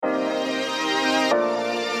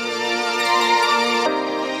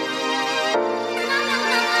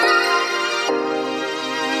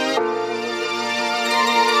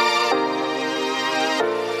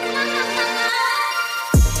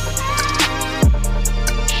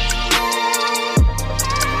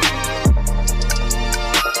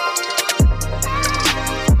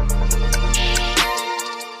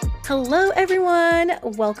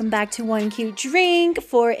Welcome back to One Cute Drink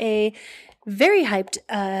for a very hyped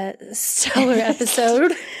stellar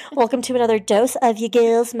episode. Welcome to another dose of your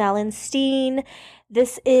girls, Malenstein.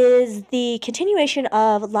 This is the continuation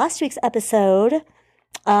of last week's episode.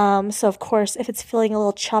 So of course, if it's feeling a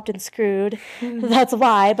little chopped and screwed, that's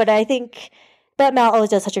why. But Mal always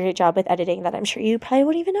does such a great job with editing that I'm sure you probably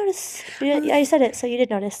wouldn't even notice. I said it, so you did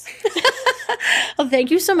notice. Well,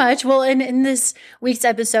 thank you so much. Well, in this week's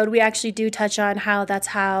episode, we actually do touch on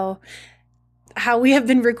how we have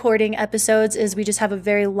been recording episodes is we just have a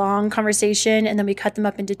very long conversation and then we cut them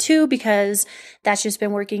up into two because that's just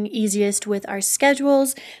been working easiest with our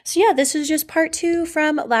schedules. So yeah, this is just part 2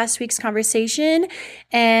 from last week's conversation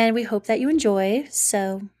and we hope that you enjoy.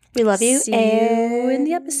 So we love you. See you in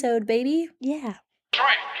the episode, baby. Yeah.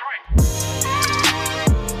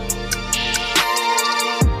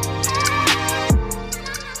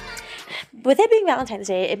 With it being Valentine's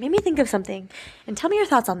Day, it made me think of something. And tell me your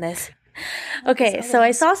thoughts on this. Okay, so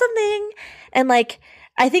I saw something and like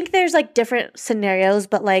I think there's like different scenarios,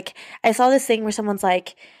 but like I saw this thing where someone's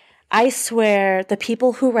like, I swear the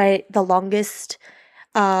people who write the longest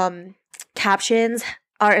captions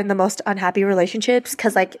are in the most unhappy relationships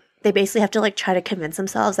because like they basically have to like try to convince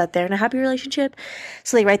themselves that they're in a happy relationship.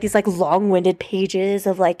 So they write these like long-winded pages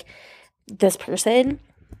of like this person.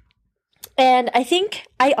 And I think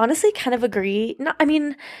I honestly kind of agree. No, I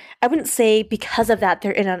mean, I wouldn't say because of that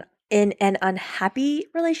they're in an unhappy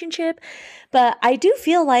relationship, but I do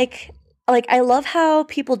feel like I love how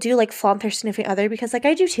people do like flaunt their significant other because like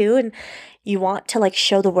I do too, and you want to like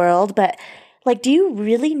show the world, but like, do you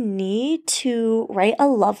really need to write a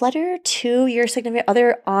love letter to your significant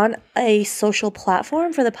other on a social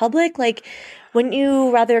platform for the public? Like, wouldn't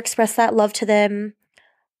you rather express that love to them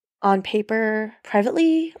on paper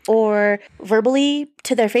privately or verbally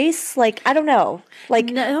to their face? Like, I don't know. Like,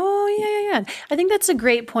 no, yeah. I think that's a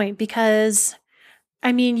great point because,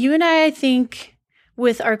 I mean, you and I think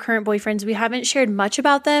with our current boyfriends, we haven't shared much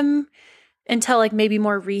about them until like maybe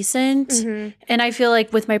more recent. Mm-hmm. And I feel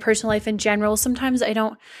like with my personal life in general, sometimes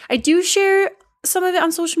I do share some of it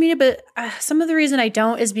on social media, but some of the reason I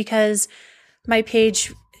don't is because my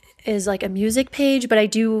page is like a music page, but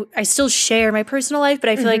I still share my personal life, but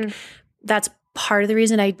I feel like that's part of the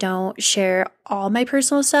reason I don't share all my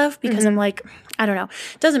personal stuff because I'm like, I don't know,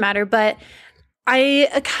 it doesn't matter. But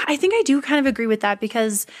I think I do kind of agree with that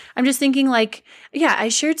because I'm just thinking like, yeah, I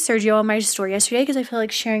shared Sergio on my story yesterday because I feel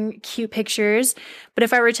like sharing cute pictures. But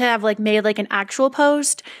if I were to have like made like an actual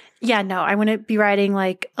post, yeah, no, I wouldn't be writing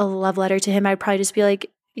like a love letter to him. I'd probably just be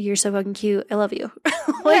like, you're so fucking cute. I love you.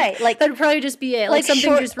 Right. Like that'd probably just be it. Like something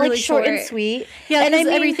short, just really like short and sweet. Yeah. And I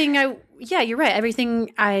mean, everything you're right.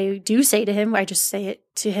 Everything I do say to him, I just say it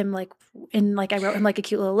to him like in like I wrote him like a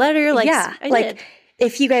cute little letter. Like yeah. I like did.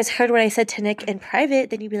 If you guys heard what I said to Nick in private,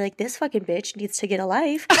 then you'd be like, this fucking bitch needs to get a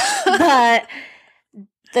life. But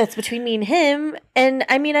that's between me and him. And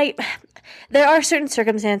I mean, there are certain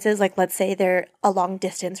circumstances, like let's say they're a long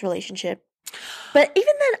distance relationship. But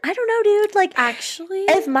even then, I don't know, dude. Like, actually,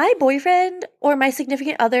 if my boyfriend or my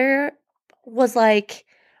significant other was like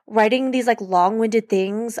writing these like long-winded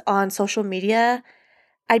things on social media,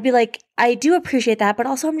 I'd be like, I do appreciate that, but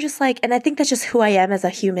also I'm just like, and I think that's just who I am as a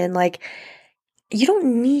human. Like, you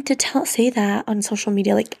don't need to say that on social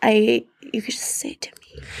media. Like, you could just say it to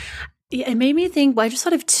me. Yeah, it made me think, well, I just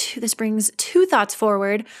thought of this brings 2 thoughts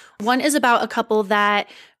forward. One is about a couple that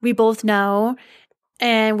we both know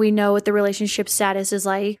and we know what the relationship status is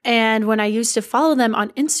like. And when I used to follow them on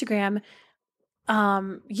Instagram,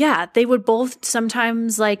 they would both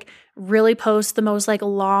sometimes like really post the most like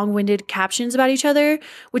long-winded captions about each other,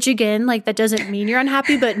 which again, like that doesn't mean you're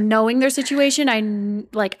unhappy, but knowing their situation,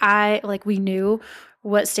 we knew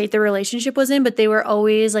what state their relationship was in, but they were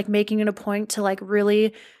always like making it a point to like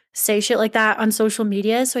really say shit like that on social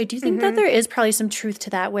media. So I do think that there is probably some truth to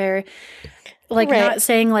that where like not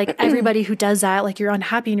saying like everybody who does that, like you're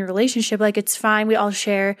unhappy in your relationship, like it's fine. We all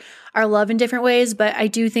share our love in different ways. But I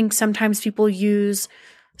do think sometimes people use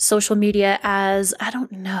social media as, I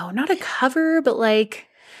don't know, not a cover, but like,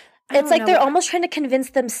 it's like they're almost trying to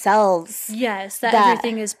convince themselves. Yes, that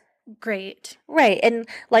everything is great. Right. And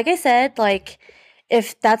like I said, like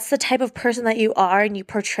if that's the type of person that you are and you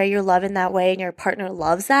portray your love in that way and your partner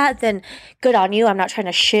loves that, then good on you. I'm not trying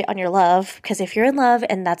to shit on your love because if you're in love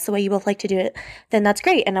and that's the way you both like to do it, then that's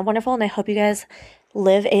great and wonderful. And I hope you guys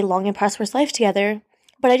live a long and prosperous life together.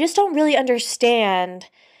 But I just don't really understand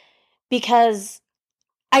because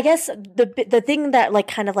I guess the thing that like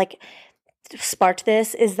kind of like sparked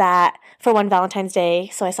this is that, for one, Valentine's Day,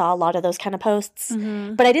 so I saw a lot of those kind of posts.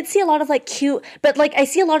 Mm-hmm. But I did see a lot of like cute, but like I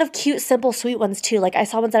see a lot of cute, simple, sweet ones too. Like I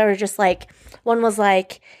saw ones that were just like, one was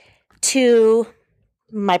like, to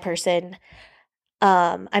my person,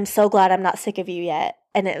 I'm so glad I'm not sick of you yet.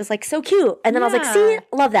 And it was like so cute. And then I was like, see,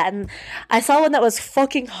 love that. And I saw one that was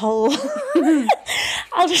fucking I'll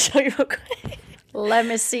just show you real quick. Let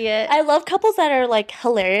me see it. I love couples that are like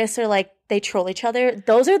hilarious or like they troll each other.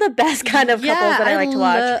 Those are the best kind of couples that I like to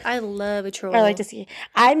watch. I love a troll. I like to see.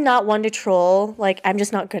 I'm not one to troll. Like, I'm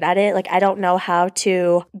just not good at it. Like, I don't know how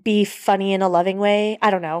to be funny in a loving way.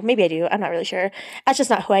 I don't know. Maybe I do. I'm not really sure. That's just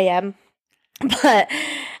not who I am. But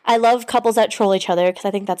I love couples that troll each other because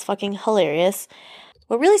I think that's fucking hilarious.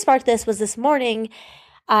 What really sparked this was this morning,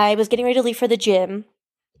 I was getting ready to leave for the gym.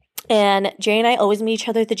 And Jay and I always meet each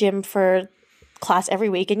other at the gym for class every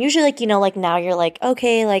week. And usually, like, you know, like now you're like,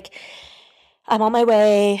 okay, like I'm on my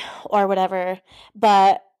way or whatever.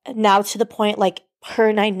 But now to the point, like her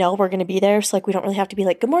and I know we're going to be there. So like, we don't really have to be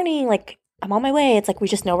like, good morning, like I'm on my way. It's like, we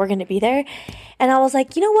just know we're going to be there. And I was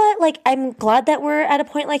like, you know what? Like, I'm glad that we're at a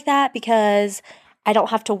point like that because I don't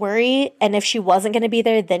have to worry. And if she wasn't going to be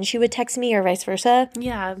there, then she would text me or vice versa.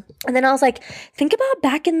 Yeah. And then I was like, think about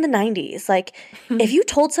back in the 90s. Like, if you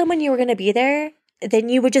told someone you were going to be there, then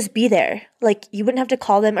you would just be there. Like, you wouldn't have to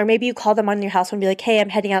call them, or maybe you call them on your house phone and be like, hey, I'm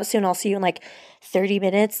heading out soon. I'll see you in like 30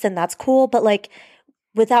 minutes. Then that's cool. But like,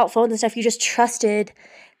 without phones and stuff, you just trusted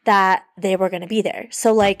that they were going to be there.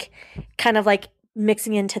 So like, kind of like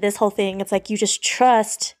mixing into this whole thing, it's like you just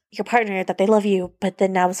trust your partner that they love you. But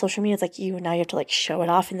then now with social media, it's like now you have to like show it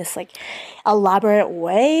off in this like elaborate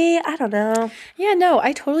way. I don't know. Yeah, no,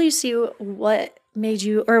 I totally see what made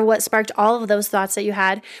you, or what sparked all of those thoughts that you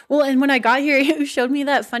had. Well, and when I got here, you showed me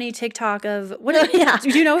that funny TikTok of what? Yeah. Do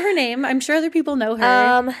you know her name? I'm sure other people know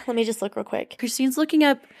her. Let me just look real quick. Christine's looking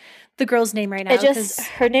up the girl's name right now.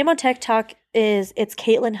 Her name on TikTok it's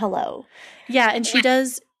Caitlin Hello. Yeah, and she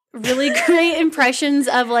does really great impressions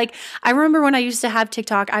of like, I remember when I used to have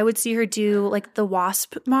TikTok, I would see her do like the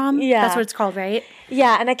Wasp Mom. Yeah. That's what it's called, right?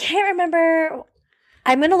 Yeah, and I can't remember.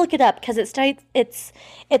 I'm going to look it up because it's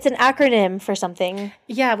an acronym for something.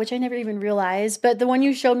 Yeah, which I never even realized. But the one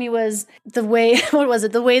you showed me was the way, what was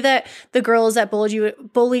it? The way that the girls that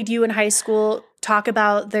bullied you in high school talk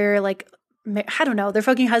about their like, I don't know, their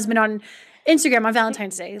fucking husband on Instagram on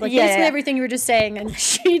Valentine's Day. Like basically everything you were just saying. And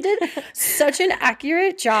she did such an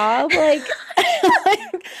accurate job. Like,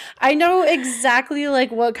 I know exactly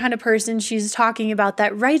like what kind of person she's talking about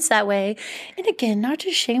that writes that way. And again, not to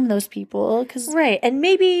shame those people. Right. And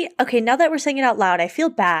maybe, okay, now that we're saying it out loud, I feel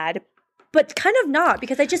bad. But kind of not,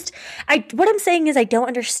 because what I'm saying is I don't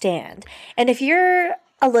understand. And if you're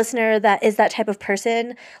a listener that is that type of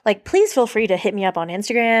person, like please feel free to hit me up on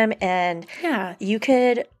Instagram, and you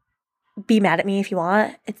could be mad at me if you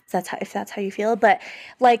want. If that's how you feel. But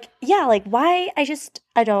like, yeah, like why?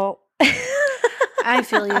 I don't. I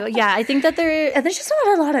feel you. Yeah, I think that there's just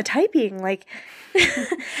not a lot of typing. Like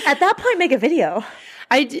at that point, make a video.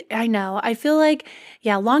 I know. I feel like,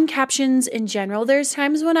 yeah, long captions in general, there's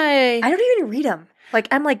times when I don't even read them. Like,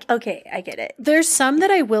 I'm like, okay, I get it. There's some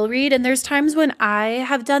that I will read, and there's times when I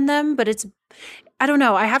have done them, but I don't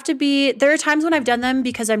know. There are times when I've done them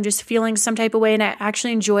because I'm just feeling some type of way, and I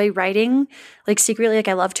actually enjoy writing, like secretly, like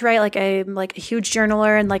I love to write. Like I'm like a huge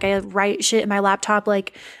journaler, and like I write shit in my laptop,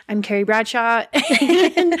 like I'm Carrie Bradshaw.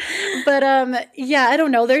 But yeah, I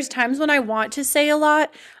don't know. There's times when I want to say a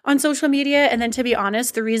lot on social media, and then to be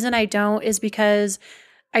honest, the reason I don't is because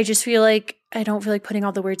I just feel like I don't feel like putting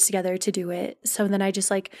all the words together to do it. So then I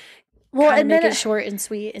just like make it short and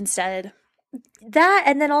sweet instead. That,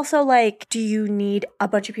 and then also like, do you need a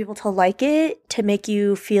bunch of people to like it to make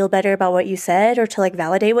you feel better about what you said, or to like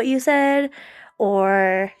validate what you said?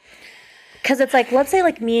 Or because it's like, let's say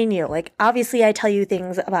like me and you, like obviously I tell you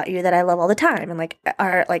things about you that I love all the time, and like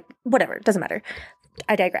are like whatever, it doesn't matter.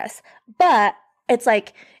 I digress. But it's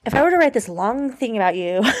like, if I were to write this long thing about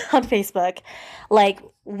you on Facebook, like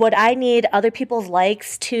would I need other people's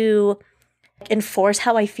likes to enforce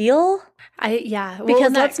how I feel?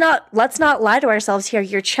 Because let's not lie to ourselves here.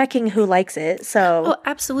 You're checking who likes it. So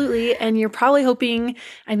absolutely. And you're probably hoping,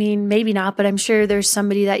 I mean, maybe not, but I'm sure there's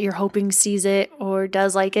somebody that you're hoping sees it or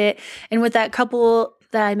does like it. And with that couple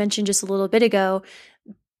that I mentioned just a little bit ago,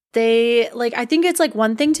 I think it's like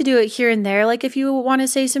one thing to do it here and there. Like if you want to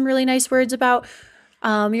say some really nice words about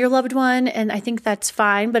your loved one, and I think that's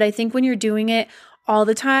fine. But I think when you're doing it all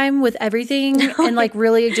the time with everything and like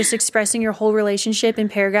really just expressing your whole relationship in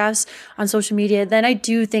paragraphs on social media, then I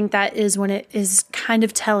do think that is when it is kind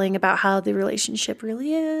of telling about how the relationship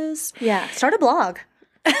really is. Yeah. Start a blog.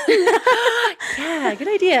 Yeah, good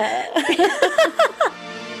idea.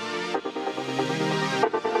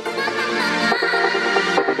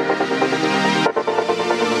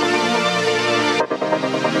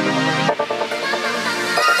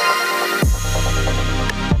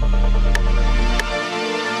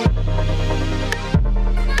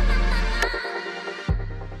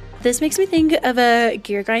 This makes me think of a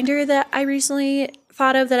gear grinder that I recently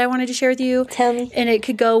thought of that I wanted to share with you. Tell me. And it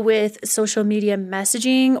could go with social media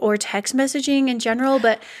messaging or text messaging in general,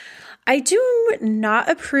 but I do not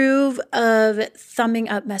approve of thumbing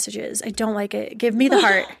up messages. I don't like it. Give me the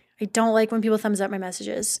heart. I don't like when people thumbs up my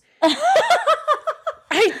messages. I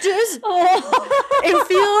just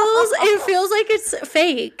it feels like it's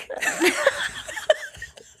fake.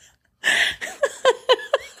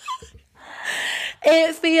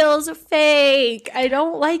 It feels fake. I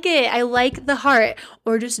don't like it. I like the heart,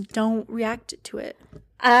 or just don't react to it.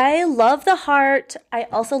 I love the heart. I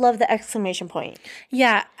also love the exclamation point.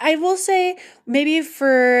 Yeah, I will say maybe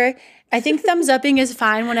I think thumbs upping is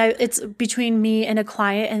fine when it's between me and a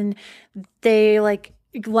client and they like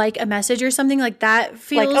a message or something like that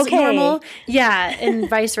feels okay. normal. Yeah, and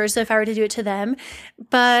vice versa if I were to do it to them.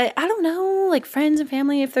 But I don't know, like friends and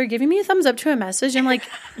family, if they're giving me a thumbs up to a message, I'm like,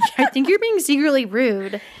 I think you're being secretly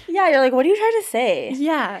rude. Yeah, you're like, what are you trying to say?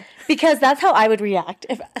 Yeah. Because that's how I would react.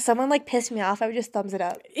 If someone like pissed me off, I would just thumbs it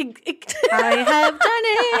up. I have done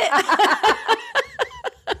it.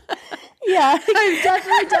 Yeah. I've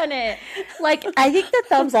definitely done it. Like, I think the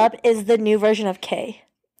thumbs up is the new version of K.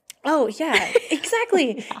 Oh, yeah,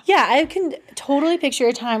 exactly. Yeah, I can totally picture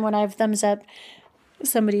a time when I've thumbs up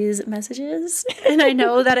somebody's messages. And I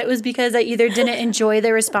know that it was because I either didn't enjoy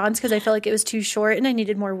their response because I felt like it was too short and I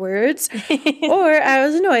needed more words, or I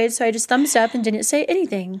was annoyed, so I just thumbs up and didn't say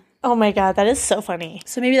anything. Oh my God, that is so funny.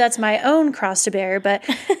 So maybe that's my own cross to bear, but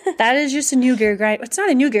that is just a new gear grinder. It's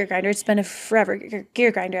not a new gear grinder. It's been a forever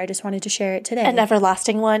gear grinder. I just wanted to share it today. An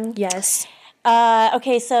everlasting one? Yes.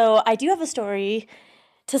 Okay, so I do have a story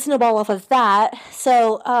to snowball off of that.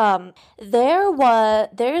 So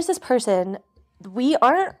there's this person. This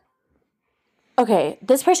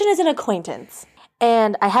person is an acquaintance,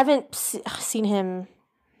 and I haven't seen him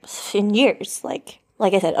in years. Like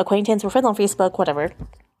I said, acquaintance, we're friends on Facebook, whatever.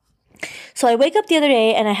 So I wake up the other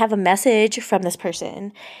day and I have a message from this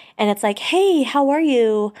person, and it's like, hey, how are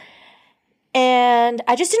you? And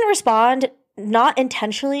I just didn't respond, not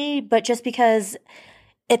intentionally, but just because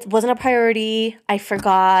it wasn't a priority. I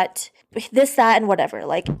forgot this, that, and whatever.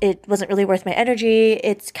 Like, it wasn't really worth my energy.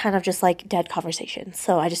 It's kind of just like dead conversation.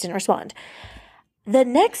 So I just didn't respond. The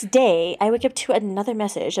next day, I wake up to another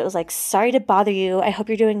message. It was like, sorry to bother you. I hope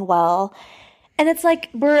you're doing well. And it's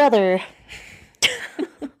like, brother.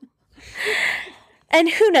 And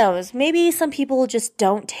who knows? Maybe some people just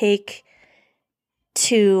don't take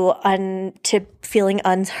to feeling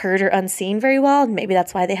unheard or unseen very well. Maybe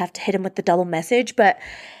that's why they have to hit him with the double message. But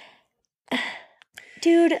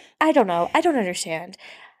dude, I don't know. I don't understand.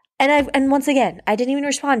 And once again, I didn't even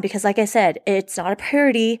respond because, like I said, it's not a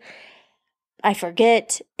priority. I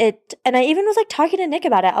forget it. And I even was like talking to Nick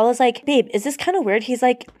about it. I was like, babe, is this kind of weird? He's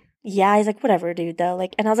like, yeah. He's like, whatever, dude, though.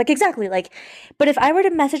 Like, and I was like, exactly. Like, but if I were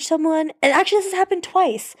to message someone, and actually this has happened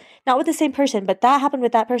twice, not with the same person, but that happened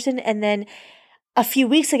with that person. And then a few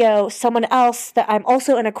weeks ago, someone else that I'm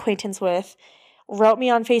also an acquaintance with wrote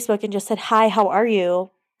me on Facebook and just said, hi, how are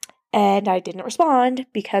you? And I didn't respond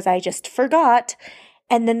because I just forgot.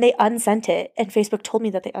 And then they unsent it. And Facebook told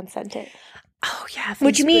me that they unsent it. Oh, yeah. Facebook.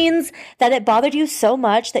 Which means that it bothered you so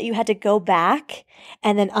much that you had to go back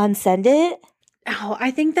and then unsend it. Oh,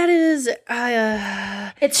 I think that is...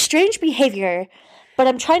 It's strange behavior. But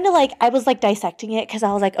I'm trying to I was dissecting it because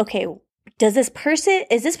I was like, okay, is this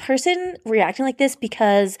person reacting like this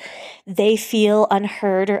because they feel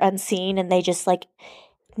unheard or unseen and they just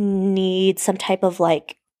need some type of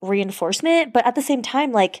reinforcement? But at the same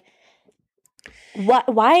time,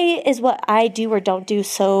 why is what I do or don't do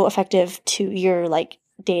so effective to your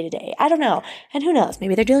day to day? I don't know. And who knows?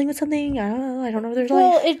 Maybe they're dealing with something. I don't know. I don't know their life.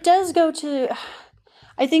 Well, it does go to...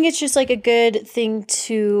 I think it's just a good thing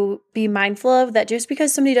to be mindful of, that just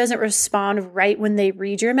because somebody doesn't respond right when they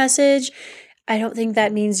read your message, I don't think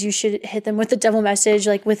that means you should hit them with the double message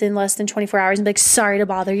within less than 24 hours and be sorry to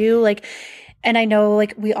bother you. And I know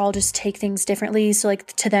we all just take things differently. So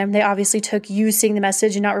to them, they obviously took you seeing the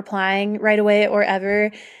message and not replying right away or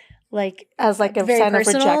ever as a very sign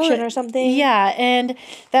personal. of rejection or something. Yeah. And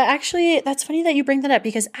that's funny that you bring that up,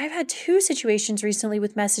 because I've had two situations recently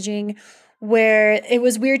with messaging where it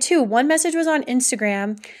was weird too. One message was on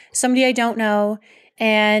Instagram, somebody I don't know.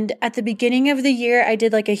 And at the beginning of the year, I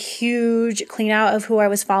did a huge clean out of who I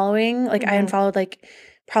was following. I unfollowed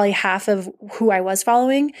probably half of who I was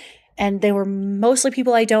following. And they were mostly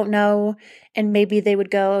people I don't know. And maybe they would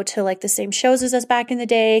go to like the same shows as us back in the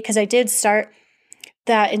day. Because I did start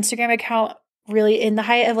that Instagram account really in the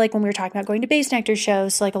height of like when we were talking about going to Bassnectar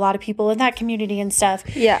shows. So like a lot of people in that community and stuff.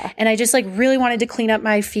 Yeah. And I just like really wanted to clean up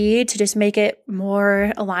my feed to just make it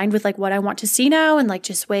more aligned with like what I want to see now and like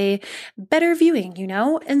just way better viewing, you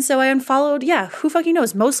know? And so I unfollowed, who fucking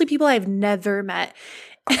knows? Mostly people I've never met.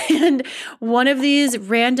 And one of these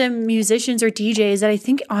random musicians or DJs that I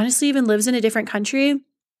think honestly even lives in a different country,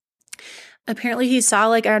 apparently he saw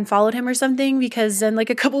like I unfollowed him or something, because then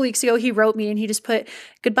like a couple weeks ago he wrote me and he just put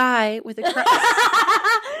goodbye with a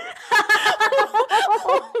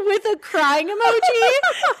with a crying emoji.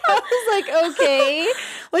 I was like, okay,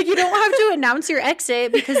 like you don't have to announce your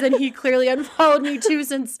exit, because then he clearly unfollowed me too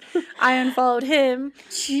since I unfollowed him.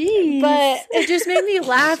 Jeez. But it just made me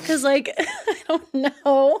laugh because like I don't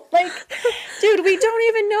know, like dude, we don't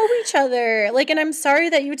even know each other. Like, and I'm sorry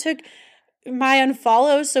that you took my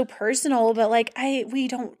unfollow so personal, but like we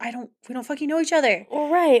don't fucking know each other. Well,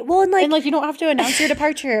 right. Well, and like you don't have to announce your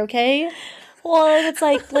departure, okay? Well, and it's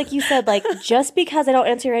like you said, like just because I don't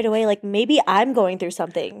answer right away, like maybe I'm going through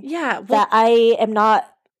something. Yeah. Well, that I am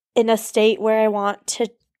not in a state where I want to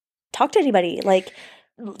talk to anybody. Like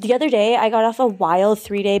the other day I got off a wild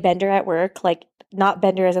 3-day bender at work, like not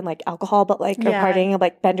bender as in like alcohol, but like or partying,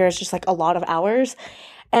 like bender is just like a lot of hours.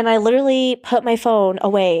 And I literally put my phone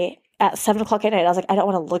away at 7 o'clock at night. I was like, I don't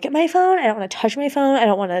want to look at my phone. I don't want to touch my phone. I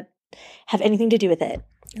don't want to have anything to do with it.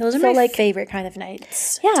 Those are my like favorite kind of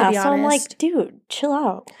nights. Yeah, to be so honest. I'm like, dude, chill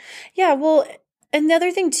out. Yeah, well, another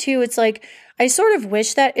thing too, it's like I sort of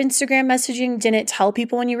wish that Instagram messaging didn't tell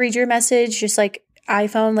people when you read your message, just like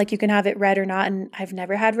iPhone, like you can have it read or not. And I've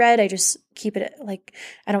never had read. I just keep it like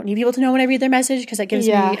I don't need people to know when I read their message because that gives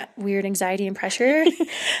me weird anxiety and pressure.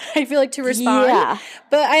 I feel like to respond. Yeah.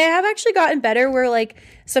 But I have actually gotten better where like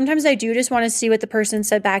sometimes I do just want to see what the person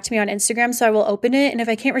said back to me on Instagram. So I will open it. And if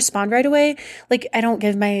I can't respond right away, like I don't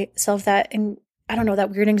give myself that, and I don't know,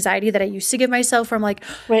 that weird anxiety that I used to give myself where I'm like,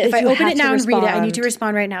 if I open it now and read it, I need to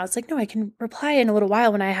respond right now. It's like, no, I can reply in a little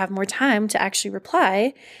while when I have more time to actually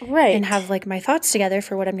reply. Right. And have like my thoughts together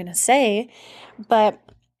for what I'm going to say. But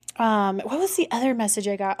what was the other message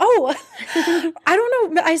I got? Oh, I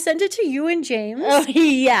don't know. I sent it to you and James. Oh,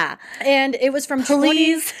 yeah. And it was from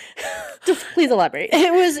Please elaborate.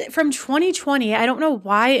 It was from 2020. I don't know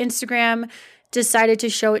why Instagram decided to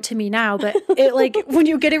show it to me now, but it like when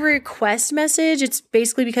you get a request message, it's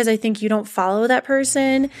basically because I think you don't follow that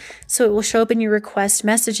person. So it will show up in your request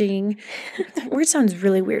messaging. That word sounds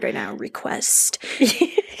really weird right now. Request.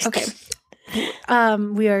 Okay.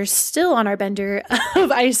 We are still on our bender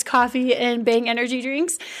of iced coffee and Bang energy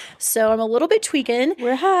drinks. So I'm a little bit tweaking.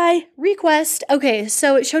 We're high. Request. Okay,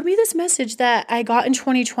 so it showed me this message that I got in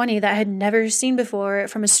 2020 that I had never seen before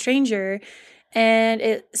from a stranger. And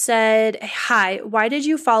it said, hi, why did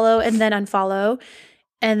you follow and then unfollow?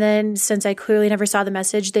 And then since I clearly never saw the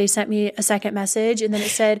message, they sent me a second message. And then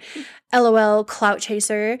it said, LOL, clout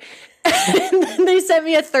chaser. And then they sent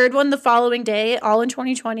me a third one the following day, all in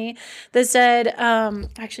 2020, that said,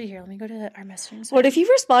 actually, here, let me go to our messaging. What if you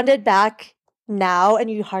responded back now and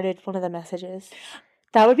you hearted one of the messages?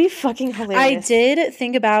 That would be fucking hilarious. I did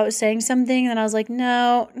think about saying something, and I was like,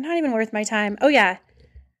 no, not even worth my time. Oh, yeah.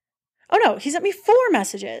 Oh, no, he sent me 4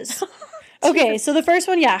 messages. Okay, so the first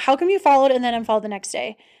one, how come you followed and then unfollowed the next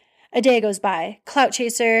day? A day goes by. Clout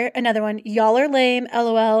chaser. Another one, y'all are lame,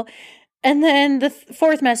 LOL. And then the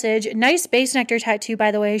fourth message, nice Bassnectar tattoo,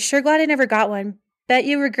 by the way. Sure glad I never got one. Bet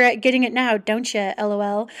you regret getting it now, don't you,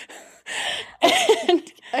 LOL.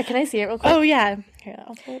 And, can I see it real quick? Oh, yeah. Here,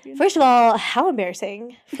 I'll tell you. First of all, how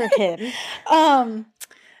embarrassing for him.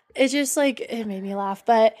 It just, like, it made me laugh,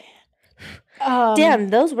 but... damn,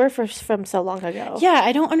 those were from so long ago. Yeah,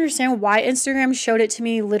 I don't understand why Instagram showed it to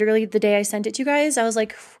me literally the day I sent it to you guys. I was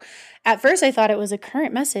like, at first I thought it was a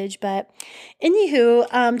current message, but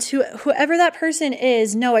anywho, to whoever that person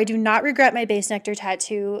is, no, I do not regret my Bassnectar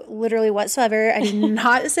tattoo, literally whatsoever. I did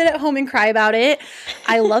not sit at home and cry about it.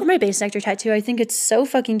 I love my Bassnectar tattoo. I think it's so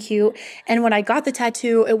fucking cute. And when I got the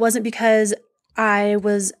tattoo, it wasn't because I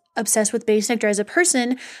was obsessed with Bassnectar as a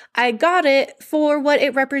person. I got it for what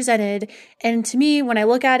it represented. And to me, when I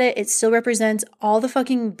look at it, it still represents all the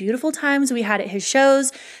fucking beautiful times we had at his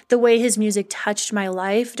shows, the way his music touched my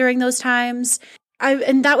life during those times.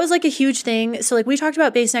 And that was like a huge thing. So like we talked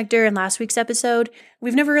about Bassnectar in last week's episode.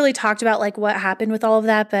 We've never really talked about like what happened with all of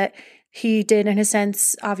that, but he did in a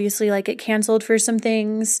sense, obviously like it canceled for some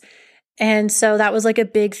things. And so that was like a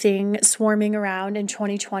big thing swarming around in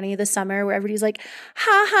 2020, the summer, where everybody's like,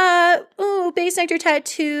 haha, ooh, base nectar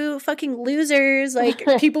tattoo, fucking losers. Like,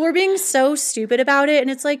 people were being so stupid about it.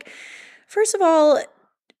 And it's like, first of all,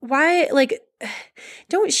 why, like,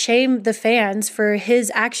 don't shame the fans for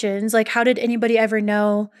his actions. Like, how did anybody ever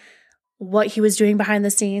know what he was doing behind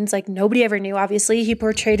the scenes? Like, nobody ever knew, obviously. He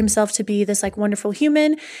portrayed himself to be this, like, wonderful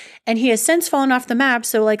human, and he has since fallen off the map.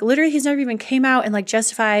 So, like, literally, he's never even came out and, like,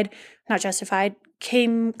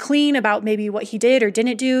 came clean about maybe what he did or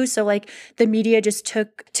didn't do. So, like, the media just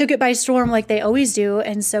took it by storm like they always do.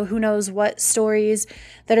 And so who knows what stories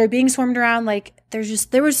that are being swarmed around. Like,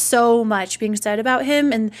 there was so much being said about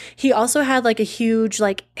him. And he also had, like, a huge,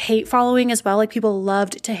 like, hate following as well. Like, people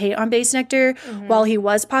loved to hate on Base Nectar while he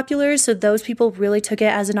was popular. So those people really took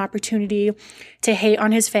it as an opportunity to hate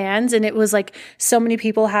on his fans. And it was like, so many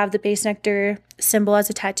people have the Base Nectar symbol as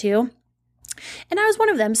a tattoo. And I was one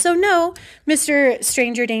of them. So no, Mr.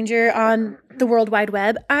 Stranger Danger on the World Wide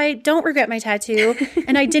Web, I don't regret my tattoo.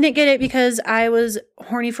 And I didn't get it because I was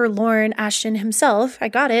horny for Lauren Ashton himself. I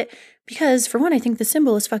got it because, for one, I think the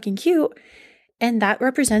symbol is fucking cute. And that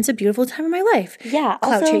represents a beautiful time in my life. Yeah.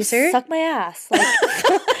 Clout also, chaser. Suck my ass. Like,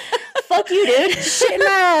 fuck you, dude. Shit in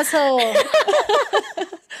my asshole.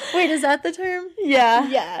 Wait, is that the term? Yeah.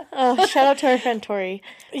 Yeah. Oh, shout out to our friend Tori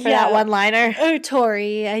for that one-liner. Oh,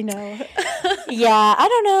 Tori, I know. Yeah, I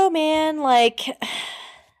don't know, man. Like,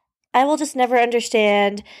 I will just never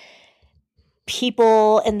understand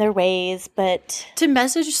people and their ways, but... To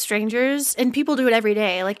message strangers, and people do it every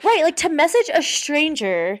day. Like, right, like, to message a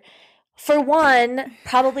stranger, for one,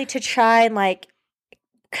 probably to try and, like,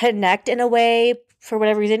 connect in a way, for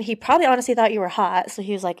whatever reason. He probably honestly thought you were hot, so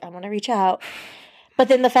he was like, I'm gonna reach out. But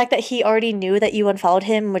then the fact that he already knew that you unfollowed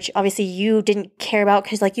him, which obviously you didn't care about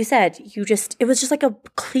because, like you said, it was just like a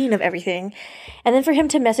clean of everything. And then for him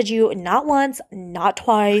to message you not once, not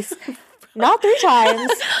twice, not 3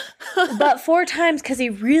 times, but 4 times because he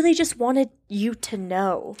really just wanted you to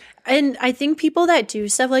know. And I think people that do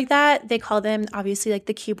stuff like that, they call them obviously like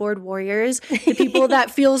the keyboard warriors, the people that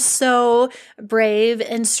feel so brave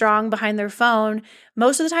and strong behind their phone,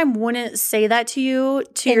 most of the time wouldn't say that to you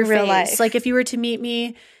in your real face. Life. Like, if you were to meet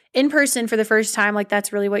me in person for the first time, like,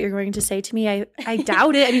 that's really what you're going to say to me. I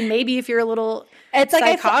doubt it. I mean, maybe if you're a little it's like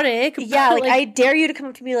psychotic. Yeah, like, I dare you to come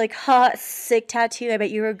up to me like, huh, sick tattoo. I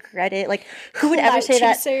bet you regret it. Like, who would ever say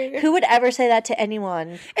that? Who would ever say that to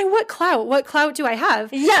anyone? And what clout? What clout do I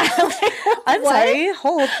have? Yeah. I'm sorry.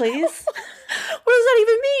 Hold, please. What does that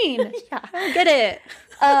even mean? Yeah. I don't get it.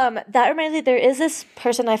 That reminds me, there is this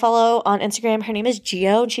person I follow on Instagram. Her name is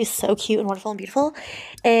Gio, and she's so cute and wonderful and beautiful.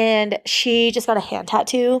 And she just got a hand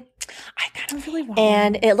tattoo. I kind of really want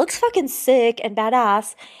And it looks fucking sick and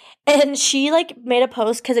badass. And she, like, made a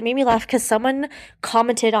post because it made me laugh because someone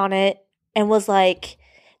commented on it and was like,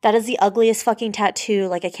 that is the ugliest fucking tattoo.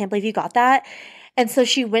 Like, I can't believe you got that. And so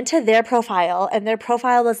she went to their profile, and their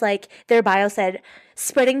profile was like, their bio said,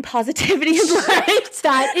 spreading positivity and light.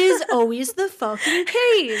 That is always the fucking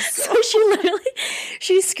case. So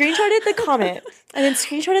she screenshotted the comment and then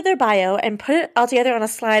screenshotted their bio and put it all together on a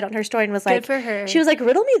slide on her story and was like, good for her. She was like,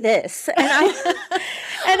 riddle me this. And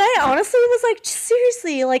I honestly was like,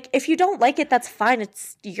 seriously, like, if you don't like it, that's fine.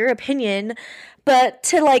 It's your opinion. But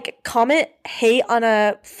to, like, comment hate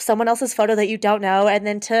on someone else's photo that you don't know and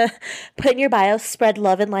then to put in your bio, spread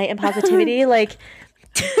love and light and positivity, like,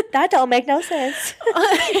 that don't make no sense.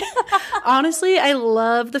 Honestly, I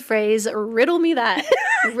love the phrase, riddle me that.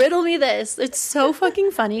 Riddle me this. It's so fucking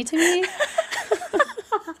funny to me.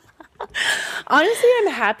 Honestly, I'm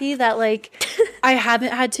happy that, like, I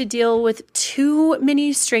haven't had to deal with too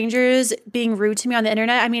many strangers being rude to me on the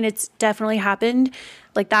internet. I mean, it's definitely happened,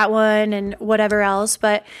 like that one and whatever else,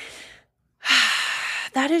 but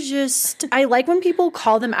that is just, I like when people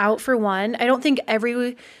call them out, for one. I don't think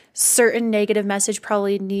every certain negative message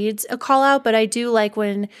probably needs a call out, but I do like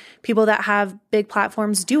when people that have big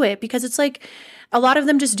platforms do it, because it's like, a lot of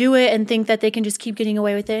them just do it and think that they can just keep getting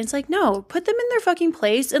away with it. And it's like, no, put them in their fucking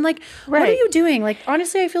place. And, like, What are you doing? Like,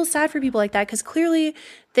 honestly, I feel sad for people like that, because clearly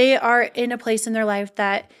they are in a place in their life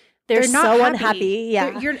that they're not so happy. Unhappy.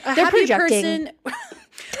 Yeah. You're a they're happy projecting. person.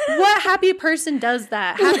 What happy person does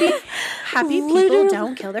that? Happy people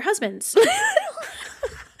don't kill their husbands.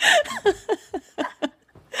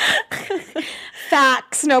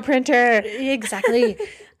 Facts, no printer. Exactly.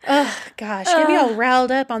 Oh, gosh. Get me all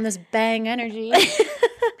riled up on this bang energy.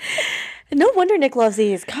 No wonder Nick loves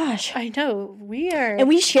these. Gosh. I know. We are. And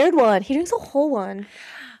we shared one. He drinks a whole one.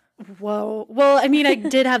 Whoa. Well, I mean, I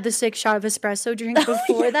did have the 6 shot of espresso drink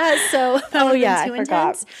before that, so that would have been too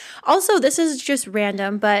intense. Also, this is just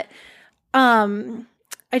random, but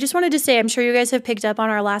I just wanted to say, I'm sure you guys have picked up on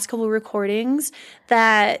our last couple recordings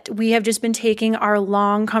that we have just been taking our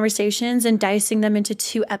long conversations and dicing them into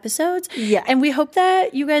 2 episodes. Yeah. And we hope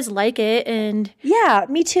that you guys like it. And Yeah,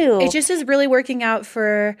 me too. it just is really working out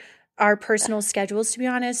for our personal schedules, to be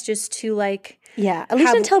honest, just to like. Yeah, at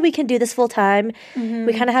least until we can do this full time,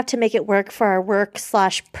 we kind of have to make it work for our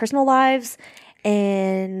work/personal lives.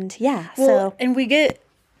 And yeah, And we get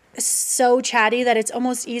so chatty that it's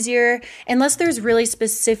almost easier, unless there's really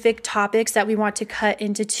specific topics that we want to cut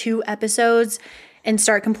into 2 episodes and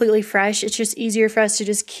start completely fresh. It's just easier for us to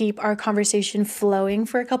just keep our conversation flowing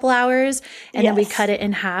for a couple hours and then we cut it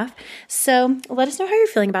in half. So let us know how you're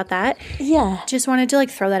feeling about that. Yeah. Just wanted to like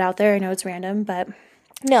throw that out there. I know it's random, but.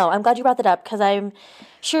 No, I'm glad you brought that up because I'm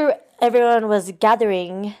sure everyone was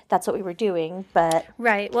gathering that's what we were doing, but.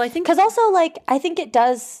 Right. Well, I think. Because also, like, I think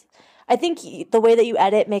the way that you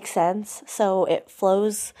edit makes sense, so it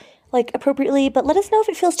flows like appropriately. But let us know if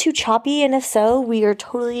it feels too choppy, and if so, we are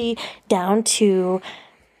totally down to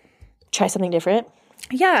try something different.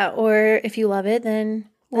 Yeah, or if you love it, then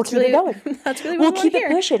we'll keep it going. That's really what we'll keep it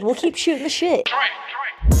pushing. We'll keep shooting the shit.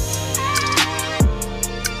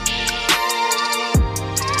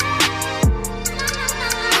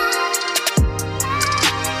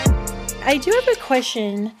 I do have a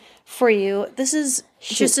question for you. This is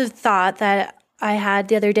just a thought that I had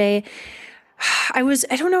the other day. I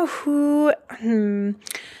don't know who,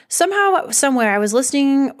 somehow, somewhere I was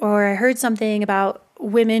listening or I heard something about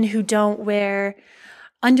women who don't wear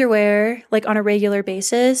underwear like on a regular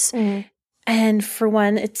basis. And for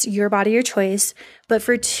one, it's your body, your choice. But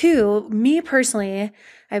for 2, me personally,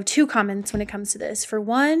 I have 2 comments when it comes to this. For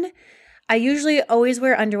one, I usually always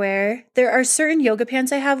wear underwear. There are certain yoga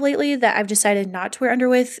pants I have lately that I've decided not to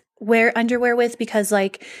wear underwear with because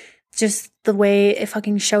like just the way it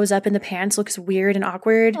fucking shows up in the pants looks weird and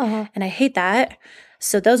awkward. And I hate that.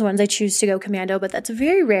 So those ones I choose to go commando, but that's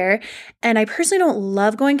very rare. And I personally don't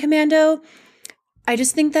love going commando. I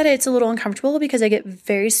just think that it's a little uncomfortable because I get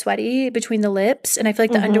very sweaty between the lips. And I feel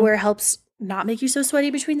like the underwear helps not make you so sweaty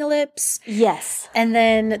between the lips. Yes. And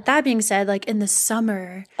then that being said, like in the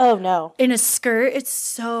summer. Oh, no. In a skirt, it's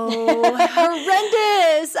so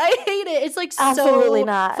horrendous. I hate it. It's like Absolutely so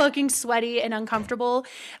not. fucking sweaty and uncomfortable.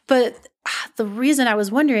 But the reason I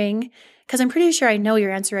was wondering, because I'm pretty sure I know your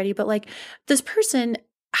answer already, but like this person,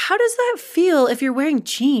 how does that feel if you're wearing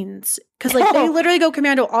jeans? Because like they literally go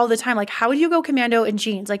commando all the time. Like how do you go commando in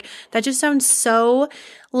jeans? Like that just sounds so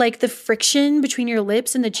like the friction between your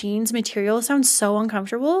lips and the jeans material sounds so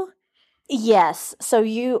uncomfortable. Yes. So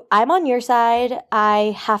I'm on your side.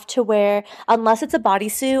 I have to wear, unless it's a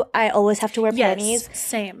bodysuit, I always have to wear panties. Yes,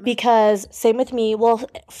 same. Because same with me. Well,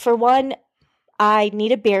 for one, I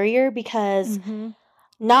need a barrier because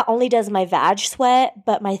not only does my vag sweat,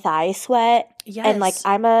 but my thighs sweat. Yes. And like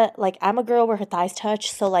I'm a girl where her thighs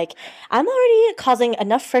touch, so like I'm already causing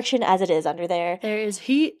enough friction as it is under there. There is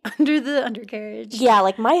heat under the undercarriage. Yeah,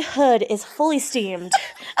 like my hood is fully steamed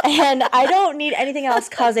and I don't need anything else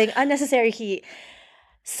causing unnecessary heat.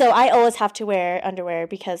 So I always have to wear underwear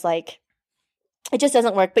because like it just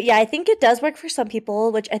doesn't work. But yeah, I think it does work for some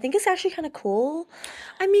people, which I think is actually kind of cool.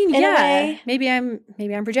 I mean, in a way. maybe I'm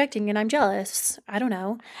projecting and I'm jealous. I don't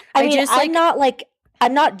know. I mean,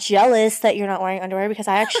 I'm not jealous that you're not wearing underwear because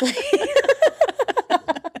I actually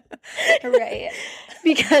right.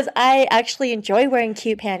 Because I actually enjoy wearing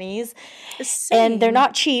cute panties. Same. And they're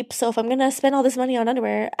not cheap, so if I'm going to spend all this money on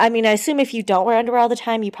underwear, I mean, I assume if you don't wear underwear all the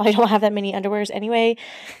time, you probably don't have that many underwears anyway.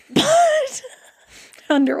 But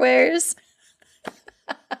underwears.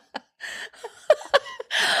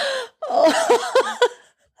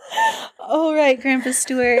 Oh, right, Grandpa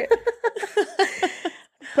Stewart.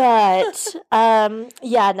 But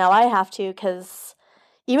yeah, no, I have to because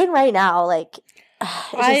even right now, like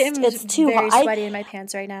it's too very hot. sweaty in my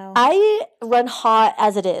pants right now. I run hot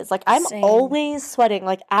as it is. Like I'm Same. always sweating.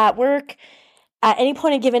 Like at work, at any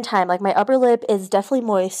point in given time, like my upper lip is definitely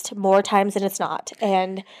moist more times than it's not,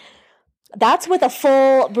 and that's with a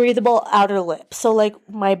full breathable outer lip. So like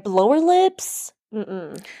my lower lips.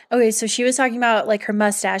 Okay, so she was talking about like her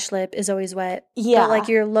mustache lip is always wet. Yeah. But like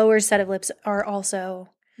your lower set of lips are also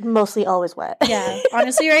mostly always wet. Yeah.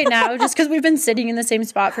 Honestly, right now, just because we've been sitting in the same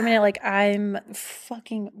spot for a minute, like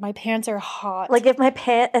my pants are hot. Like if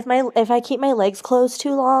I keep my legs closed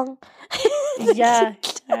too long. Yeah,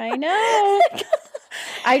 I know.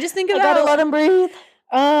 I just think about I gotta let them breathe.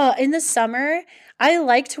 In the summer, I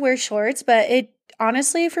like to wear shorts, but it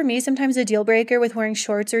honestly, for me, sometimes a deal breaker with wearing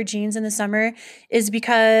shorts or jeans in the summer is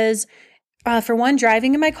because For one,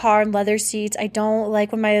 driving in my car in leather seats. I don't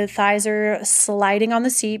like when my thighs are sliding on the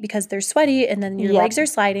seat because they're sweaty and then your Yep. legs are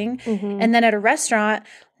sliding. Mhm. And then at a restaurant,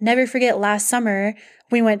 never forget last summer,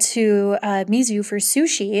 we went to Mizu for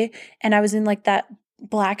sushi and I was in like that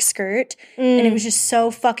black skirt and it was just so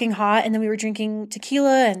fucking hot. And then we were drinking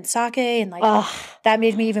tequila and sake and like Ugh. that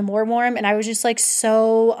made me even more warm. And I was just like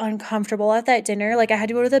so uncomfortable at that dinner. Like I had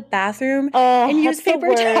to go to the bathroom and use That's the paper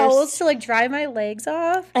worst. towels to like dry my legs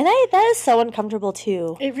off. And that is so uncomfortable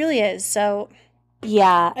too. It really is. So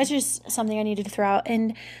Yeah. it's just something I needed to throw out.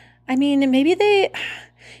 And I mean, maybe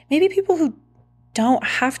people who don't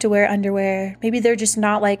have to wear underwear, maybe they're just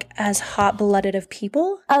not like as hot blooded of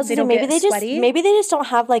people. I was They gonna don't say, get sweaty. maybe they just don't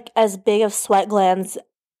have like as big of sweat glands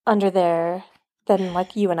under there than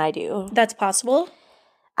like you and I do. That's possible.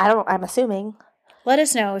 I'm assuming. Let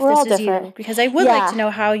us know if We're all this is you, different. because I would like to know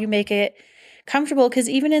how you make it comfortable. Because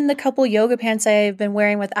even in the couple yoga pants I've been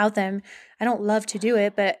wearing without them, I don't love to do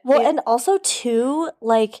it. But Well, and also too,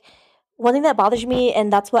 like one thing that bothers me,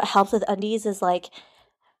 and that's what helps with undies, is like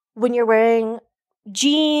when you're wearing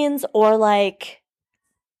jeans or like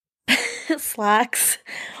slacks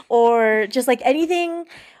or just like anything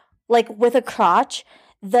like with a crotch,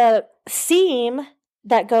 the seam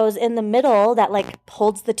that goes in the middle that like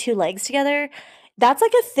holds the two legs together, that's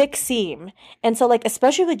like a thick seam. And so like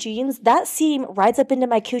especially with jeans, that seam rides up into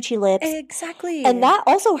my coochie lips. exactly, And that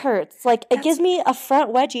also hurts. Like it That's- gives me a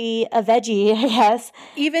front wedgie, a veggie, I guess.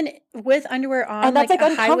 even with underwear on, And that's, like,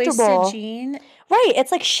 a high waisted uncomfortable. jean. Right.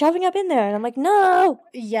 It's like shoving up in there. And I'm like, no.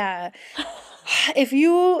 Yeah. If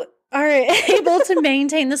you are able to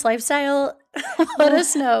maintain this lifestyle, let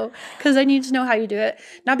us know, because I need to know how you do it.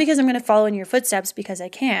 Not because I'm going to follow in your footsteps, because I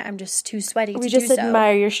can't. I'm just too sweaty We to just do so.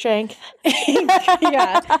 admire your strength.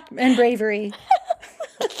 Yeah, and bravery.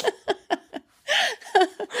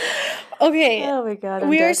 Okay, Oh my God. I'm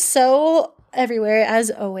we are dead. so everywhere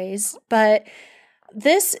as always, but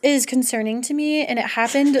this is concerning to me, and it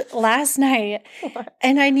happened last night,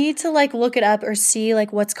 and I need to like look it up or see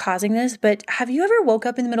like what's causing this. But have you ever woke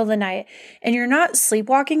up in the middle of the night and you're not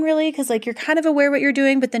sleepwalking really, because like you're kind of aware what you're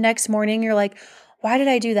doing, but the next morning you're like, why did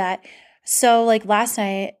I do that? So like last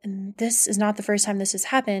night, and this is not the first time this has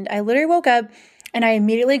happened, I literally woke up and I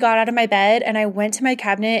immediately got out of my bed and I went to my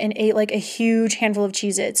cabinet and ate like a huge handful of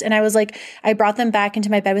Cheez-Its. And I was like, I brought them back into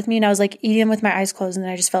my bed with me and I was like eating them with my eyes closed, and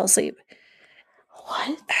then I just fell asleep.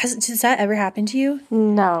 What? Does that ever happen to you?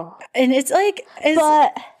 No. And it's like,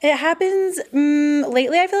 But it happens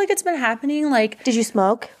lately. I feel like it's been happening. Like, did you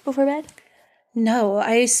smoke before bed? no,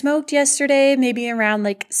 I smoked yesterday, maybe around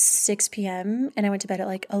like 6 p.m. and I went to bed at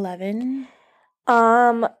like 11.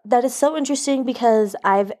 That is so interesting because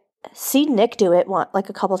I've seen Nick do it like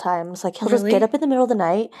a couple times. Like he'll just Really? get up in the middle of the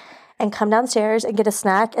night and come downstairs and get a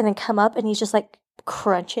snack and then come up and he's just like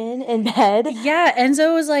crunching in bed. Yeah,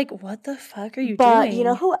 Enzo was like, what the fuck are you But doing? you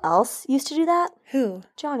know who else used to do that? Who?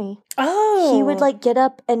 Johnny. Oh. He would like get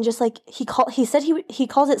up and just like he said he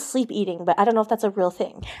calls it sleep eating, but I don't know if that's a real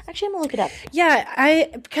thing. Actually, I'm gonna look it up. Yeah,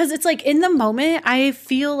 because it's like in the moment, I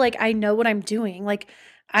feel like I know what I'm doing. Like,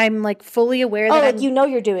 I'm like fully aware Oh, that like I'm, you know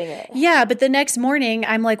you're doing it. yeah, but the next morning,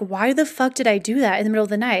 I'm like, why the fuck did I do that in the middle of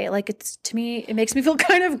the night? Like, it's to me, it makes me feel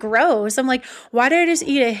kind of gross. I'm like, why did I just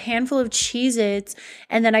eat a handful of Cheez-Its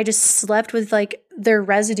and then I just slept with like their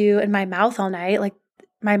residue in my mouth all night? Like,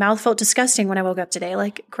 my mouth felt disgusting when I woke up today.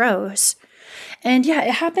 Like, gross. And yeah,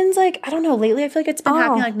 it happens like, I don't know, lately I feel like it's been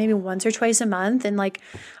happening like maybe once or twice a month. And like,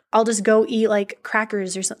 I'll just go eat like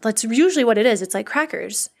crackers or something. That's usually what it is. It's like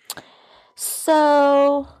crackers.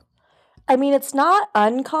 So, I mean, it's not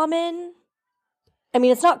uncommon. I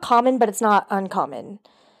mean, it's not common, but it's not uncommon.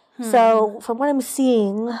 So, from what I'm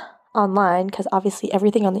seeing online, because obviously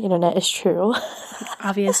everything on the internet is true,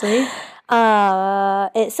 Obviously.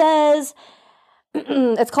 it says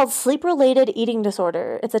it's called sleep-related eating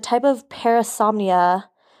disorder. It's a type of parasomnia,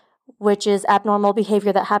 which is abnormal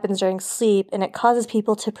behavior that happens during sleep, and it causes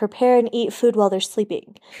people to prepare and eat food while they're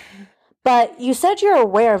sleeping. But you said you're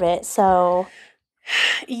aware of it, so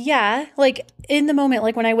Yeah, like in the moment,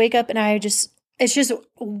 like when I wake up and it's just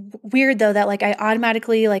weird though that like I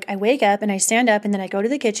automatically, like I wake up and I stand up and then I go to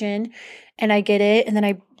the kitchen and I get it and then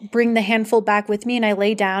I bring the handful back with me and I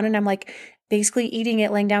lay down and I'm like basically eating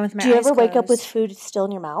it laying down with my eyes do you ever wake up with closed. food still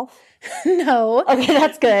in your mouth? No. Okay,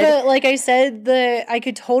 that's good. But like I said, I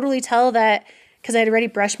could totally tell that because I had already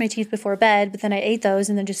brushed my teeth before bed, but then I ate those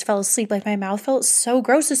and then just fell asleep. Like my mouth felt so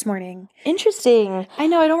gross this morning. Interesting. I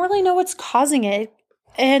know, I don't really know what's causing it.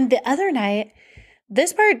 And the other night,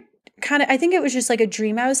 this part kind of, I think it was just like a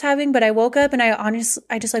dream I was having, but I woke up and I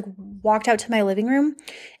just like walked out to my living room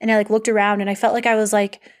and I like looked around and I felt like I was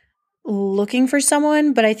like looking for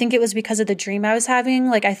someone, but I think it was because of the dream I was having.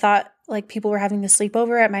 Like I thought like people were having the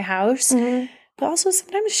sleepover at my house. But also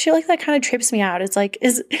sometimes shit like that kind of trips me out. It's like,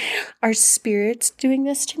 are spirits doing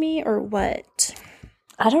this to me or what?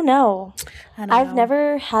 I don't know. I've know.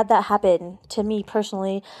 never had that happen to me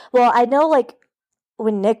personally. Well, I know like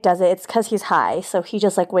when Nick does it, it's because he's high. So he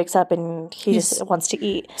just like wakes up and he just wants to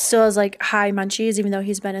eat. Still has like high munchies even though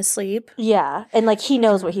he's been asleep. Yeah. And like he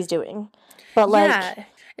knows what he's doing. But like... Yeah.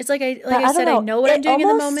 It's like I don't said, know. I know what I'm doing in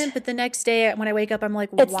the almost- moment, but the next day when I wake up, I'm like,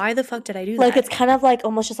 why the fuck did I do that? Like it's kind of like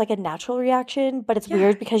almost just like a natural reaction, but it's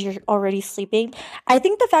weird because you're already sleeping. I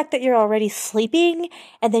think the fact that you're already sleeping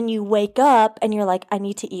and then you wake up and you're like, I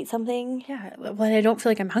need to eat something. Yeah, well, I don't feel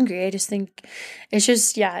like I'm hungry. I just think it's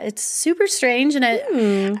just, it's super strange. And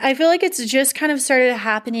I feel like it's just kind of started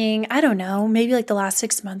happening, I don't know, maybe like the last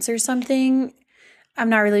 6 months or something. I'm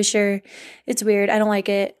not really sure. It's weird. I don't like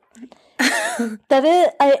it. That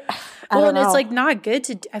it, I don't know. It's like not good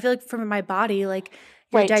to, I feel like for my body, like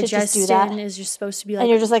your Right, to just do digestion that. is just supposed to be like, and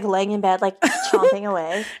you're just like laying in bed, like chomping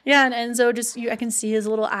away. yeah. And Enzo just, I can see his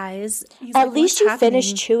little eyes. He's At like, least "What's you happening?"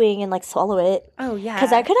 finish chewing and like swallow it. Oh yeah.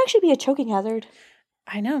 Because that could actually be a choking hazard.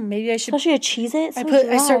 I know. Maybe I should. Especially a Cheez-It.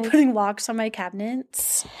 I start putting locks on my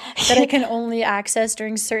cabinets that I can only access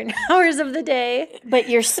during certain hours of the day. But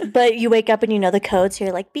you wake up and you know the code, so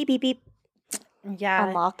you're like beep beep beep. Yeah.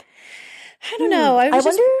 Unlock. I don't know. I was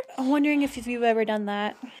wonder. wondering if you've ever done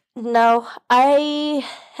that. No, I've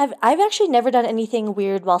actually never done anything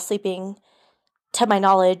weird while sleeping, to my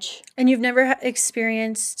knowledge. And you've never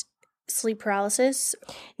experienced sleep paralysis?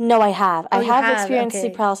 No, I have. I you have have? experienced Okay.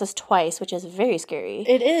 sleep paralysis twice, which is very scary.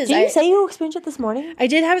 It is. Did you say you experienced it this morning? I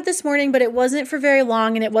did have it this morning, but it wasn't for very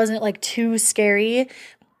long and it wasn't like too scary.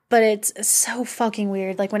 But it's so fucking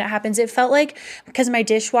weird. Like when it happens, it felt like because my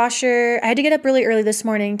dishwasher, I had to get up really early this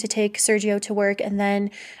morning to take Sergio to work. And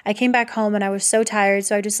then I came back home and I was so tired.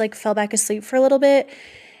 So I just like fell back asleep for a little bit.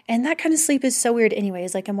 And that kind of sleep is so weird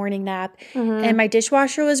anyways, like a morning nap. And my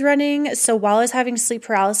dishwasher was running. So while I was having sleep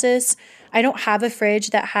paralysis, I don't have a fridge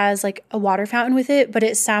that has like a water fountain with it, but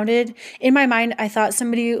it sounded, in my mind, I thought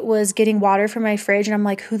somebody was getting water from my fridge. And I'm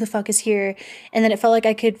like, who the fuck is here? And then it felt like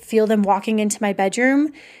I could feel them walking into my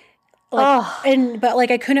bedroom. But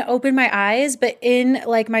like I couldn't open my eyes, but in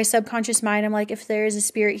like my subconscious mind, I'm like, if there is a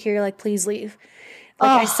spirit here, like please leave.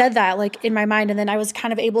 Like I said that like in my mind, and then I was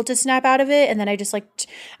kind of able to snap out of it, and then I just like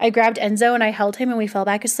I grabbed Enzo and I held him and we fell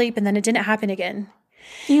back asleep, and then it didn't happen again.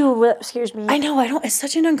 Ew, scares me. I know, it's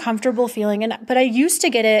such an uncomfortable feeling, but I used to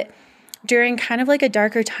get it during kind of like a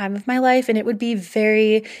darker time of my life, and it would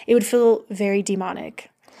feel very demonic.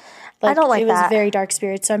 I don't like it was that. very dark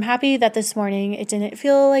spirit. So I'm happy that this morning it didn't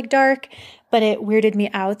feel like dark, but it weirded me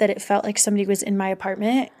out that it felt like somebody was in my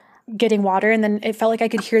apartment getting water, and then it felt like I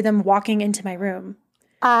could hear them walking into my room.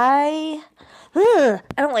 I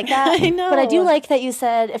don't like that. I know. But I do like that you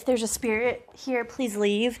said, if there's a spirit here, please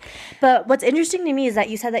leave. But what's interesting to me is that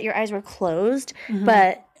you said that your eyes were closed.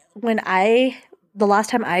 But the last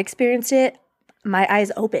time I experienced it, my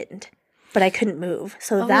eyes opened, but I couldn't move.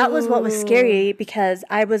 So that was what was scary, because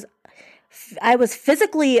I was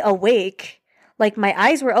physically awake. Like my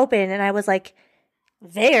eyes were open and I was like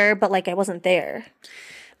there, but like I wasn't there.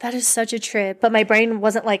 That is such a trip. But my brain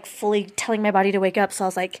wasn't like fully telling my body to wake up. So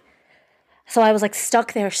I was like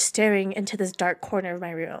stuck there staring into this dark corner of my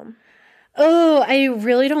room. Oh, I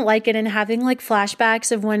really don't like it. And having like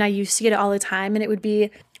flashbacks of when I used to get it all the time, and it would be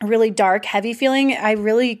a really dark, heavy feeling. I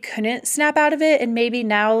really couldn't snap out of it. And maybe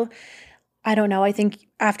now, I don't know, I think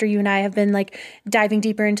after you and I have been like diving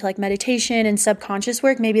deeper into like meditation and subconscious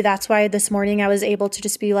work, maybe that's why this morning I was able to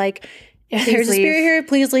just be like, if there's a spirit here,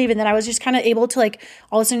 please leave. And then I was just kind of able to like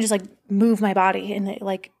all of a sudden just like move my body, and it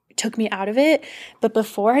like took me out of it. But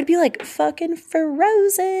before I'd be like fucking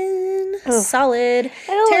frozen. Solid.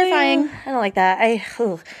 Terrifying. I don't like that.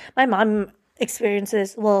 My mom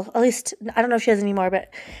experiences, well, at least I don't know if she does anymore,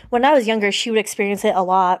 but when I was younger, she would experience it a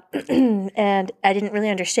lot. And I didn't really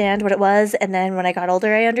understand what it was. And then when I got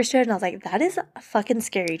older, I understood, and I was like, that is fucking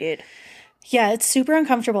scary, dude. Yeah, it's super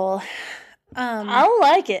uncomfortable. I don't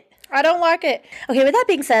like it. I don't like it. Okay, with that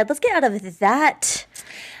being said, let's get out of that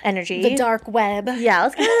energy. The dark web. Yeah,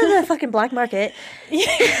 let's get out of the fucking black market.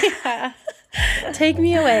 Yeah. Take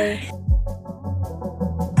me away.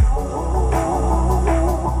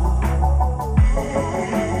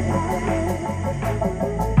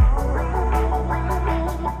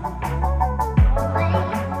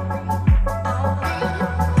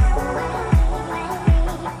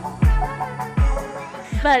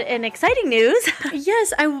 But in exciting news,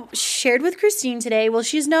 Yes, I shared with Christine today. Well,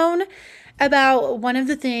 she's known about one of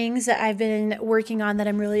the things that I've been working on that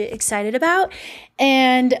I'm really excited about.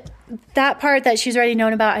 And that part that she's already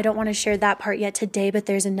known about, I don't want to share that part yet today, but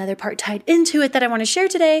there's another part tied into it that I want to share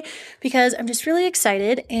today because I'm just really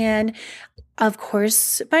excited. And of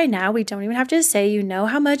course, by now, we don't even have to say, you know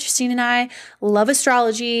how much Steen and I love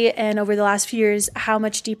astrology, and over the last few years, how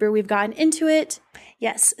much deeper we've gotten into it.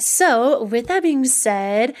 Yes. So with that being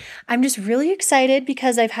said, I'm just really excited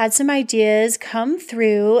because I've had some ideas come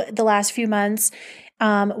through the last few months.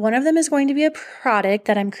 One of them is going to be a product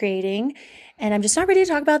that I'm creating, and I'm just not ready to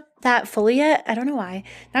talk about that fully yet. I don't know why.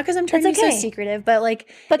 Not because I'm trying to be so secretive, but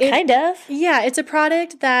kind of. Yeah, it's a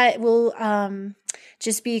product that will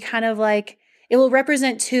just be kind of like, it will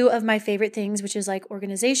represent two of my favorite things, which is like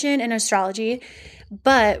organization and astrology.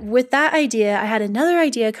 But with that idea, I had another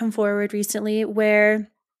idea come forward recently where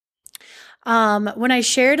when I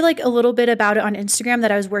shared like a little bit about it on Instagram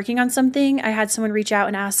that I was working on something, I had someone reach out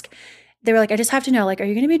and ask, they were like, I just have to know, like, are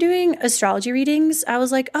you going to be doing astrology readings? I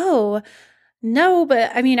was like, oh, no,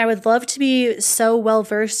 but I mean, I would love to be so well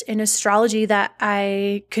versed in astrology that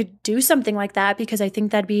I could do something like that because I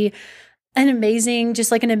think that'd be an amazing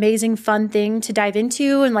fun thing to dive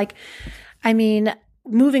into. And like, I mean,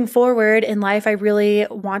 moving forward in life, I really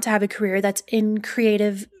want to have a career that's in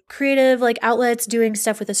creative like outlets, doing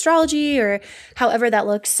stuff with astrology or however that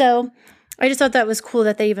looks. So I just thought that was cool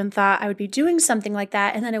that they even thought I would be doing something like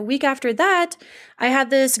that. And then a week after that, I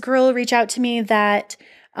had this girl reach out to me that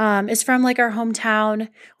is from like our hometown.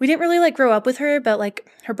 We didn't really like grow up with her, but like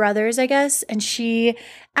her brothers, I guess. And she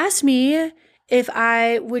asked me if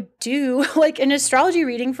I would do like an astrology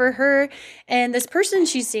reading for her and this person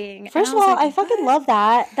she's seeing. First of all, I fucking love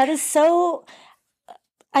that. That is so,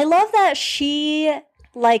 I love that she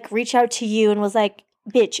like reached out to you and was like,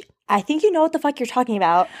 bitch, I think you know what the fuck you're talking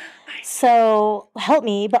about. So help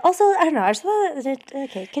me. But also, I don't know. I just thought,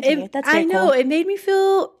 okay, continue. That's very cool. I know. It made me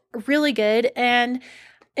feel really good. And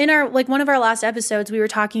in our, like one of our last episodes, we were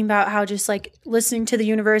talking about how just like listening to the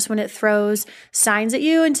universe when it throws signs at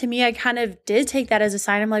you. And to me, I kind of did take that as a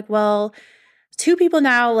sign. I'm like, well, two people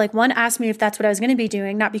now, like one asked me if that's what I was going to be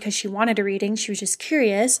doing, not because she wanted a reading. She was just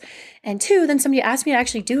curious. And two, then somebody asked me to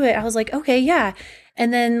actually do it. I was like, okay, yeah.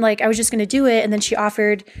 And then like, I was just going to do it. And then she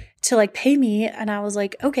offered to like pay me. And I was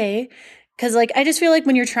like, okay. Cause like, I just feel like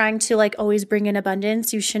when you're trying to like always bring in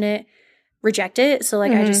abundance, you shouldn't reject it. So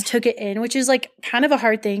like I just took it in, which is like kind of a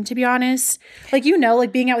hard thing, to be honest. Like, you know,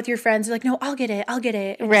 like being out with your friends, you're like, no, I'll get it.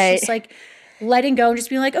 And right. It's just like letting go and just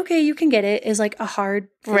being like, okay, you can get it is like a hard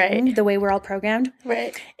thing, the way we're all programmed.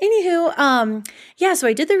 Right. Anywho, yeah, so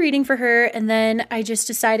I did the reading for her, and then I just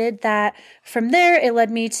decided that from there it led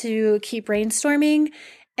me to keep brainstorming,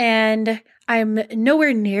 and I'm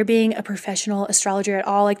nowhere near being a professional astrologer at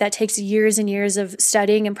all. Like that takes years and years of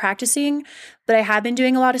studying and practicing, but I have been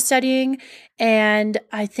doing a lot of studying. And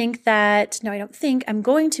I think that, no, I don't think, I'm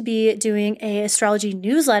going to be doing a astrology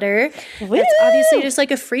newsletter. Woo! It's obviously just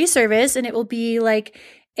like a free service, and it will be like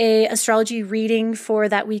a astrology reading for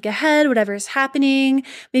that week ahead, whatever is happening,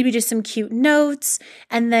 maybe just some cute notes.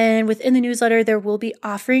 And then within the newsletter, there will be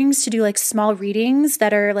offerings to do like small readings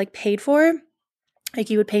that are like paid for. Like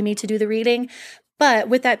you would pay me to do the reading. But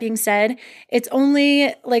with that being said, it's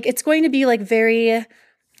only like, it's going to be like very,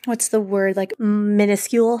 what's the word? Like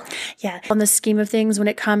minuscule. Yeah. On the scheme of things when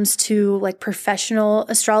it comes to like professional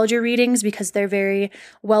astrologer readings, because they're very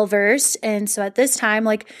well versed. And so at this time,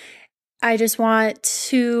 like I just want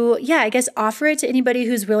to, I guess offer it to anybody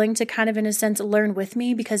who's willing to kind of, in a sense, learn with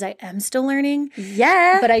me, because I am still learning.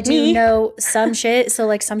 Yeah. But I do know some shit. So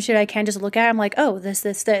like some shit I can just look at. I'm like, oh, this.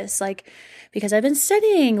 Like, because I've been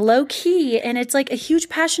studying low key, and it's like a huge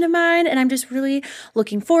passion of mine, and I'm just really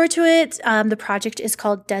looking forward to it. The project is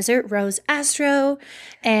called Desert Rose Astro,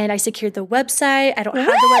 and I secured the website. I don't have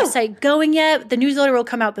the website going yet. The newsletter will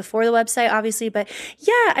come out before the website, obviously, but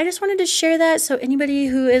yeah, I just wanted to share that. So anybody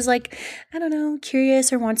who is like, I don't know,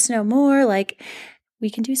 curious or wants to know more, like, we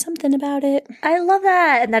can do something about it. I love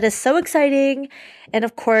that. And that is so exciting. And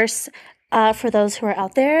of course, for those who are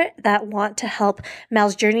out there that want to help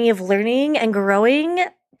Mal's journey of learning and growing,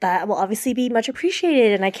 that will obviously be much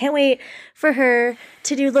appreciated. And I can't wait for her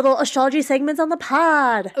to do little astrology segments on the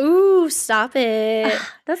pod. Ooh, stop it.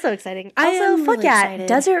 That's so exciting. I Also, am fuck really yeah, excited.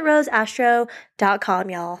 DesertRoseAstro.com,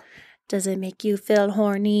 y'all. Does it make you feel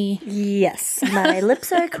horny? Yes, my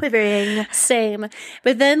lips are quivering. Same.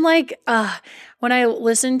 But then like, when I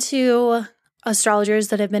listen to astrologers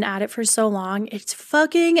that have been at it for so long, it's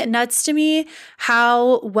fucking nuts to me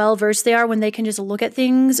how well versed they are when they can just look at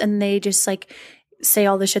things and they just like say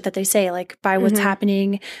all the shit that they say, like by what's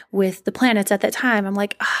happening with the planets at that time. I'm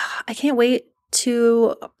like, I can't wait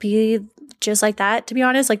to be just like that, to be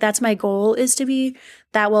honest. Like, that's my goal, is to be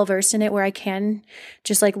that well versed in it where I can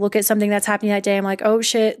just like look at something that's happening that day. I'm like, oh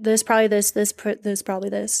shit, this probably this probably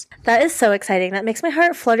this. That is so exciting. That makes my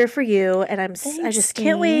heart flutter for you. And I just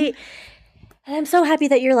can't wait. And I'm so happy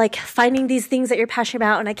that you're like finding these things that you're passionate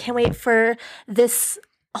about. And I can't wait for this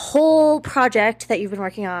whole project that you've been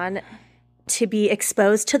working on to be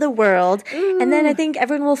exposed to the world. Ooh. And then I think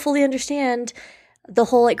everyone will fully understand the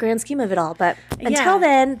whole like grand scheme of it all. But until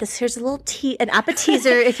then, here's a little an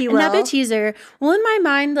appetizer, if you will. An appetizer. Well, in my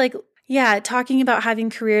mind, like, yeah, talking about having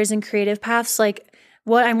careers and creative paths, like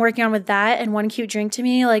what I'm working on with that and One Cute Drink to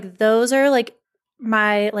me, like those are like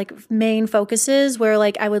my like main focuses, where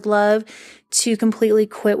like I would love to completely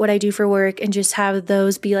quit what I do for work and just have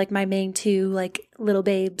those be like my main two like little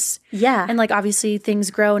babes. Yeah. And like obviously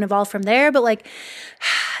things grow and evolve from there, but like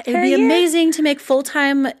it would be amazing to make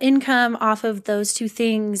full-time income off of those two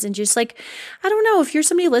things. And just like, I don't know, if you're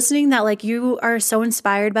somebody listening that like you are so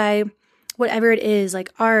inspired by whatever it is,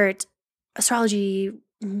 like art, astrology,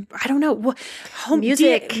 I don't know,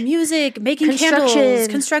 music, making candles,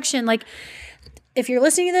 construction, like if you're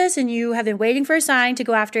listening to this and you have been waiting for a sign to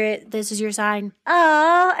go after it, this is your sign.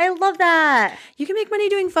 Oh, I love that. You can make money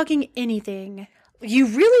doing fucking anything. You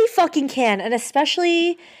really fucking can. And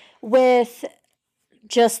especially with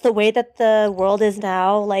just the way that the world is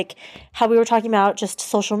now, like how we were talking about just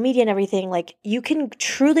social media and everything, like you can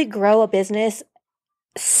truly grow a business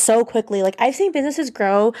so quickly. Like I've seen businesses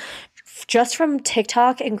grow just from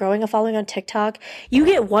TikTok and growing a following on TikTok. You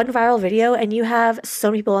get one viral video and you have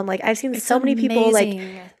so many people. And like I've seen so many people like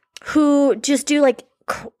who just do like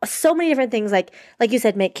so many different things, like you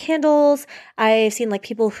said, make candles. I've seen like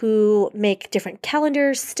people who make different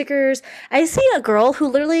calendars, stickers. I see a girl who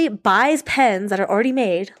literally buys pens that are already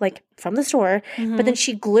made like from the store, but then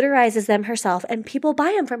she glitterizes them herself and people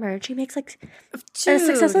buy them from her. She makes like a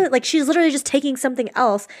successful, like she's literally just taking something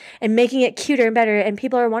else and making it cuter and better, and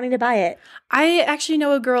people are wanting to buy it. I actually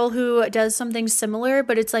know a girl who does something similar,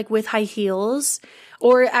 but it's like with high heels.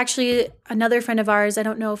 Or actually, another friend of ours, I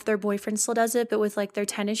don't know if their boyfriend still does it, but with like their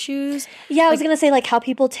tennis shoes. Yeah, I was going to say like how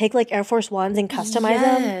people take like Air Force Ones and customize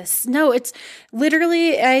them. Yes. No, it's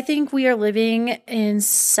literally, I think we are living in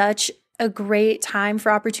such a great time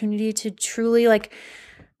for opportunity to truly like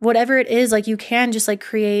whatever it is, like you can just like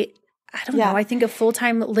create, I don't know, I think a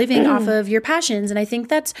full-time living off of your passions. And I think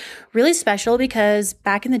that's really special because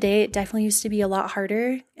back in the day, it definitely used to be a lot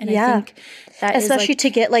harder. And I think that especially to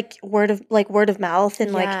get like word of mouth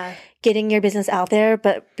and like getting your business out there.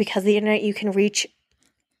 But because of the internet, you can reach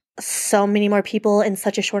so many more people in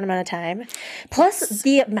such a short amount of time. Plus,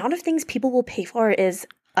 the amount of things people will pay for is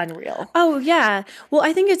unreal. Oh, yeah. Well,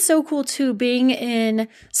 I think it's so cool, too, being in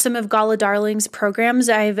some of Gala Darling's programs.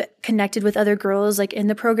 I've connected with other girls, like, in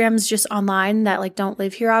the programs just online that, like, don't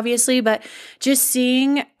live here, obviously. But just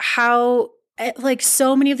seeing how, like,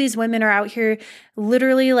 so many of these women are out here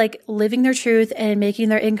literally, like, living their truth and making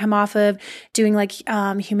their income off of doing, like,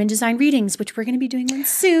 human design readings, which we're going to be doing one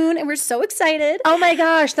soon. And we're so excited. Oh, my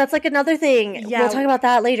gosh. That's, like, another thing. Yeah. We'll talk about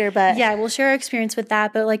that later, but... Yeah, we'll share our experience with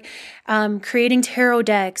that. But, like, creating tarot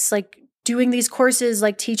decks, like, doing these courses,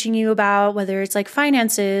 like, teaching you about whether it's, like,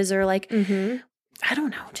 finances or, like... I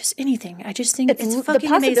don't know, just anything. I just think it's fucking the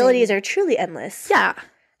possibilities amazing. Are truly endless. Yeah.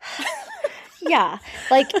 Yeah.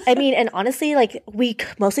 Like, I mean, and honestly, like, we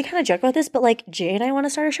mostly kind of joke about this, but, like, Jay and I want to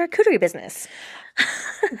start a charcuterie business.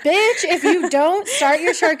 Bitch, if you don't start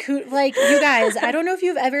your charcuterie, like, you guys, I don't know if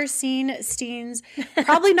you've ever seen Steen's,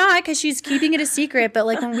 probably not, because she's keeping it a secret, but,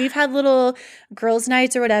 like, when we've had little girls'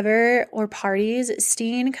 nights or whatever, or parties,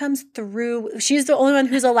 Steen comes through. She's the only one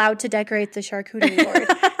who's allowed to decorate the charcuterie board,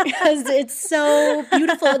 because it's so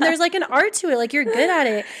beautiful, and there's, like, an art to it, like, you're good at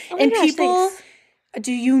it. Oh and gosh, people... thanks.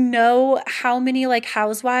 Do you know how many like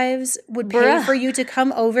housewives would pay for you to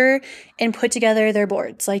come over and put together their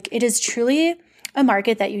boards? Like, it is truly a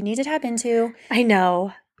market that you need to tap into. I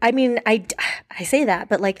know. I mean, I say that,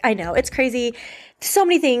 but like, I know it's crazy. So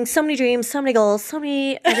many things, so many dreams, so many goals, so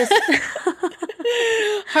many. I just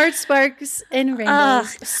heart sparks and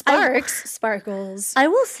rainbows. Sparkles. I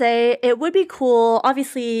will say it would be cool.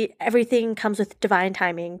 Obviously, everything comes with divine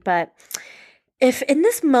timing, but. If in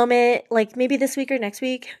this moment, like maybe this week or next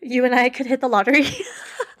week, you and I could hit the lottery.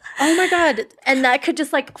 Oh my God. And that could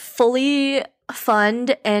just like fully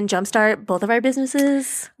fund and jumpstart both of our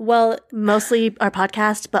businesses. Well, mostly our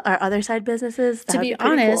podcast, but our other side businesses. To be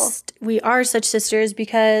honest, we are such sisters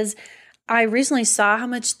because I recently saw how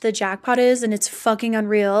much the jackpot is, and it's fucking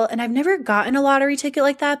unreal. And I've never gotten a lottery ticket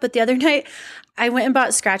like that. But the other night, I went and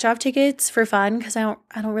bought scratch-off tickets for fun because I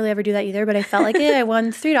don't really ever do that either. But I felt like it. I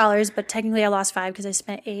won $3, but technically I lost $5 because I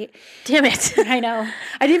spent $8. Damn it. I know.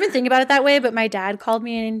 I didn't even think about it that way. But my dad called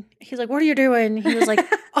me and he's like, "What are you doing?" He was like,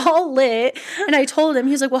 all lit. And I told him,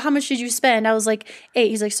 he was like, "Well, how much did you spend?" I was like, $8.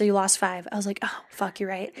 He's like, "So you lost $5." I was like, "Oh, fuck, you're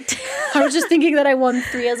right." I was just thinking that I won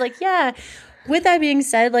 $3. I was like, yeah. With that being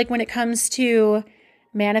said, like when it comes to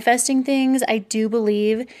manifesting things, I do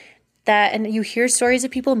believe that, and you hear stories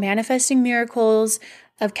of people manifesting miracles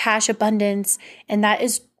of cash abundance, and that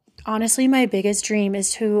is honestly my biggest dream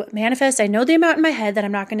is to manifest. I know the amount in my head that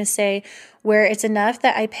I'm not going to say, where it's enough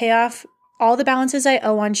that I pay off all the balances I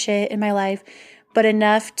owe on shit in my life, but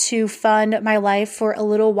enough to fund my life for a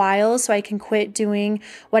little while so I can quit doing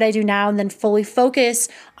what I do now and then fully focus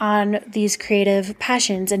on these creative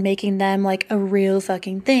passions and making them like a real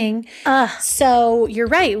fucking thing. So you're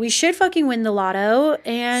right. We should fucking win the lotto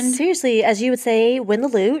and seriously, as you would say, win the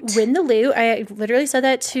loot. Win the loot. I literally said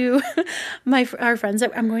that to our friends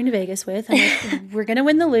that I'm going to Vegas with. I'm like, we're going to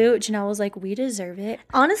win the loot. Janelle was like, we deserve it.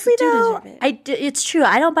 Honestly, though, it's true.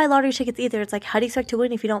 I don't buy lottery tickets either. It's like, how do you expect to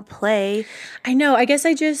win if you don't play? I know. I guess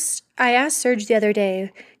I asked Serge the other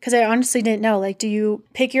day because I honestly didn't know. Like, do you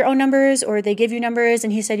pick your own numbers or they give you numbers?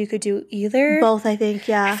 And he said you could do either. Both, I think,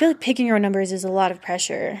 yeah. I feel like picking your own numbers is a lot of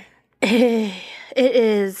pressure. It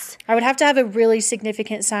is. I would have to have a really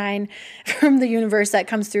significant sign from the universe that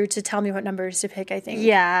comes through to tell me what numbers to pick, I think.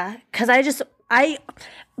 Yeah, because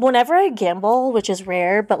whenever I gamble, which is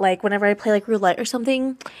rare, but like whenever I play like roulette or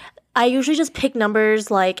something, I usually just pick numbers.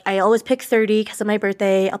 Like I always pick 30 because of my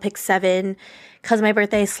birthday. I'll pick 7 because of my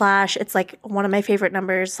birthday / it's like one of my favorite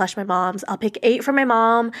numbers / my mom's. I'll pick 8 for my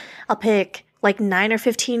mom. I'll pick like 9 or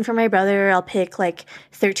 15 for my brother. I'll pick like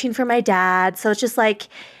 13 for my dad. So it's just like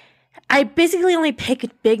I basically only pick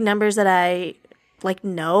big numbers that I like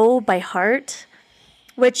know by heart,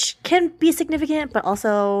 which can be significant, but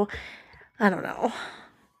also I don't know.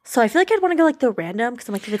 So I feel like I'd want to go like the random because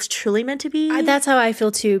I'm like, if it's truly meant to be. That's how I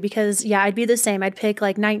feel too because, yeah, I'd be the same. I'd pick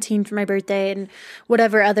like 19 for my birthday and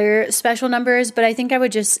whatever other special numbers. But I think I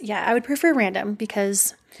would I would prefer random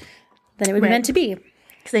because then it would be meant to be.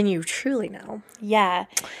 Because then you truly know. Yeah.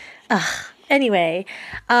 Anyway,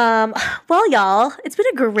 well, y'all, it's been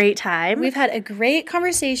a great time. We've had a great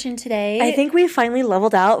conversation today. I think we finally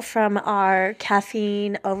leveled out from our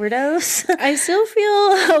caffeine overdose. I still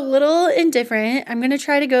feel a little indifferent. I'm going to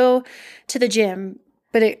try to go to the gym.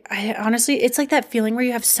 But I honestly, it's like that feeling where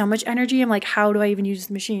you have so much energy. I'm like, how do I even use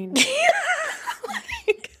the machine?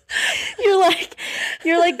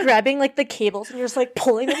 You're like grabbing like the cables and you're just like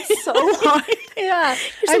pulling them so hard. Yeah.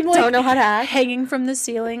 I like, don't know how to act. Hanging from the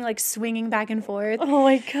ceiling, like swinging back and forth. Oh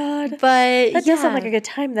my God. But that does sound like a good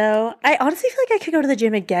time though. I honestly feel like I could go to the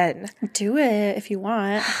gym again. Do it if you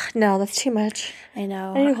want. No, that's too much. I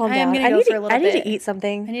know. I need to calm down. I need to eat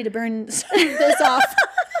something. I need to burn this off.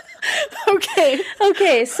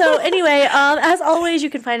 Okay. So anyway, as always, you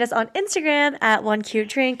can find us on Instagram at One Cute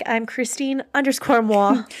Drink. I'm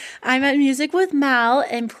Christine_moi. I'm at Music with Mal,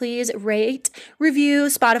 and please rate, review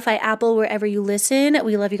Spotify, Apple, wherever you listen.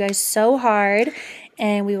 We love you guys so hard,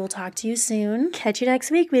 and we will talk to you soon. Catch you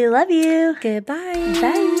next week. We love you. Goodbye.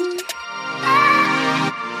 Bye.